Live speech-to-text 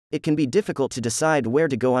It can be difficult to decide where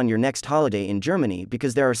to go on your next holiday in Germany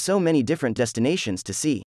because there are so many different destinations to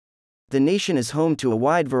see. The nation is home to a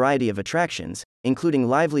wide variety of attractions, including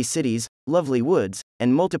lively cities, lovely woods,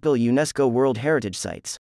 and multiple UNESCO World Heritage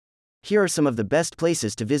Sites. Here are some of the best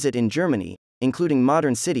places to visit in Germany, including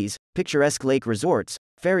modern cities, picturesque lake resorts,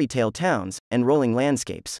 fairy tale towns, and rolling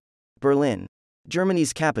landscapes. Berlin,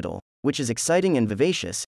 Germany's capital, which is exciting and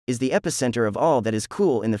vivacious, is the epicenter of all that is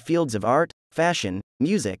cool in the fields of art, fashion,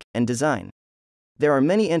 music, and design. There are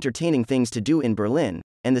many entertaining things to do in Berlin,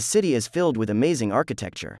 and the city is filled with amazing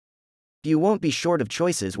architecture. You won't be short of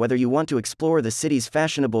choices whether you want to explore the city's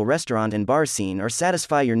fashionable restaurant and bar scene or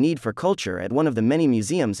satisfy your need for culture at one of the many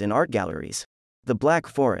museums and art galleries. The Black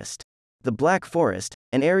Forest. The Black Forest,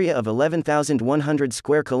 an area of 11,100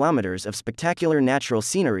 square kilometers of spectacular natural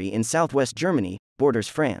scenery in southwest Germany, borders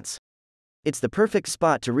France. It's the perfect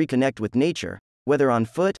spot to reconnect with nature, whether on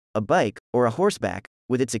foot, a bike, or a horseback,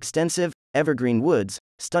 with its extensive, evergreen woods,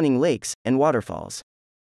 stunning lakes, and waterfalls.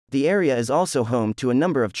 The area is also home to a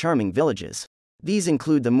number of charming villages. These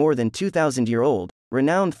include the more than 2,000-year-old,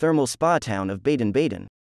 renowned thermal spa town of Baden-Baden.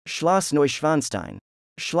 Schloss Neuschwanstein.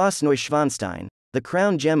 Schloss Neuschwanstein, the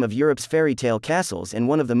crown gem of Europe's fairy tale castles and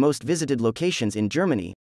one of the most visited locations in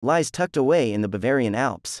Germany, lies tucked away in the Bavarian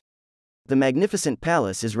Alps. The magnificent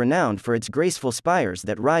palace is renowned for its graceful spires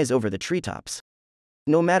that rise over the treetops.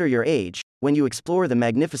 No matter your age, when you explore the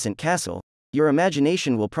magnificent castle, your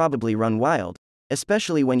imagination will probably run wild,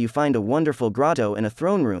 especially when you find a wonderful grotto and a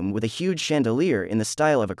throne room with a huge chandelier in the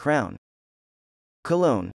style of a crown.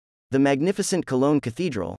 Cologne. The magnificent Cologne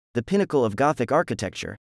Cathedral, the pinnacle of Gothic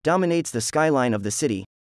architecture, dominates the skyline of the city.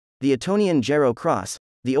 The Etonian Jarrow Cross,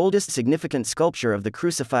 the oldest significant sculpture of the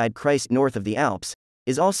crucified Christ north of the Alps,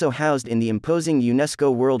 is also housed in the imposing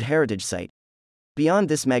UNESCO World Heritage Site. Beyond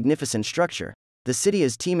this magnificent structure, the city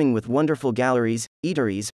is teeming with wonderful galleries,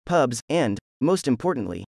 eateries, pubs, and, most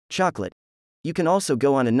importantly, chocolate. You can also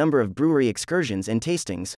go on a number of brewery excursions and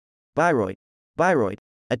tastings. Bayreuth. Bayreuth,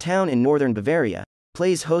 a town in northern Bavaria,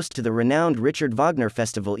 plays host to the renowned Richard Wagner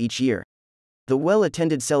Festival each year. The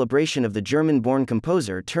well-attended celebration of the German-born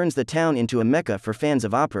composer turns the town into a mecca for fans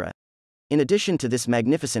of opera. In addition to this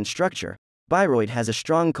magnificent structure, Bayreuth has a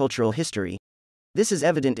strong cultural history. This is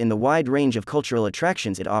evident in the wide range of cultural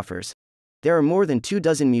attractions it offers. There are more than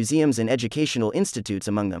 24 museums and educational institutes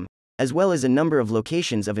among them, as well as a number of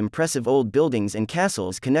locations of impressive old buildings and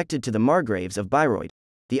castles connected to the Margraves of Bayreuth.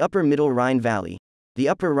 The Upper Middle Rhine Valley. The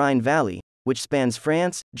Upper Rhine Valley, which spans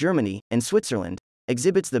France, Germany, and Switzerland,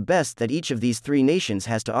 exhibits the best that each of these three nations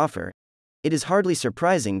has to offer. It is hardly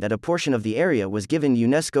surprising that a portion of the area was given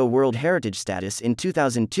UNESCO World Heritage status in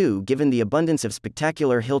 2002 given the abundance of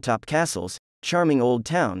spectacular hilltop castles, charming old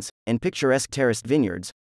towns, and picturesque terraced vineyards.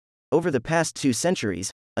 Over the past 2 centuries,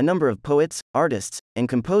 a number of poets, artists, and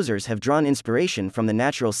composers have drawn inspiration from the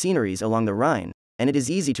natural sceneries along the Rhine, and it is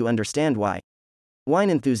easy to understand why. Wine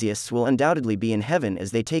enthusiasts will undoubtedly be in heaven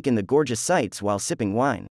as they take in the gorgeous sights while sipping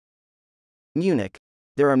wine. Munich.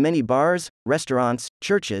 There are many bars, restaurants,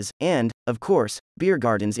 churches, and, of course, beer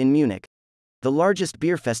gardens in Munich. The largest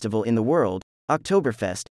beer festival in the world,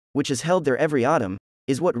 Oktoberfest, which is held there every autumn,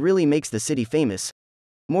 is what really makes the city famous.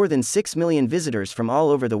 More than 6 million visitors from all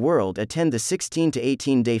over the world attend the 16 to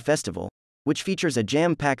 18-day festival, which features a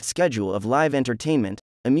jam-packed schedule of live entertainment,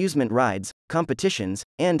 amusement rides, competitions,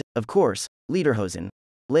 and, of course, Lederhosen.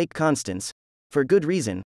 Lake Constance. For good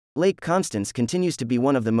reason, Lake Constance continues to be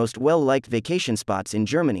one of the most well-liked vacation spots in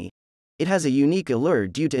Germany. It has a unique allure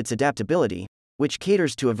due to its adaptability, which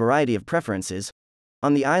caters to a variety of preferences.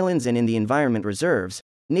 On the islands and in the environment reserves,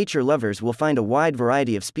 nature lovers will find a wide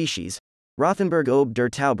variety of species. Rothenburg ob der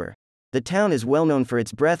Tauber. The town is well known for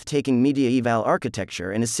its breathtaking medieval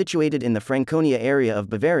architecture and is situated in the Franconia area of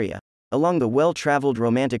Bavaria, along the well-traveled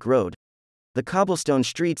romantic road. The cobblestone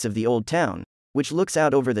streets of the old town, which looks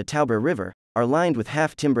out over the Tauber River, are lined with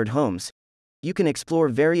half-timbered homes. You can explore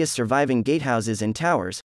various surviving gatehouses and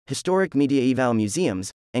towers, historic medieval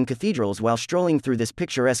museums, and cathedrals while strolling through this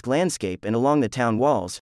picturesque landscape and along the town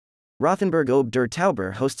walls. Rothenburg ob der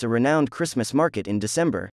Tauber hosts a renowned Christmas market in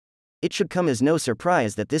December. It should come as no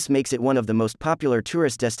surprise that this makes it one of the most popular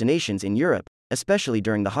tourist destinations in Europe, especially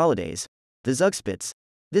during the holidays. The Zugspitze.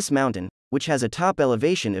 This mountain, which has a top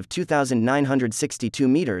elevation of 2,962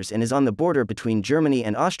 meters and is on the border between Germany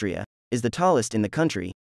and Austria, is the tallest in the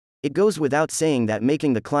country. It goes without saying that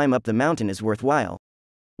making the climb up the mountain is worthwhile.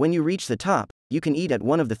 When you reach the top, you can eat at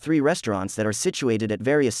one of the 3 restaurants that are situated at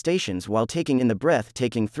various stations while taking in the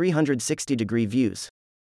breathtaking 360-degree views.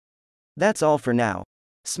 That's all for now.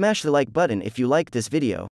 Smash the like button if you liked this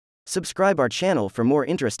video. Subscribe our channel for more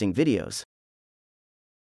interesting videos.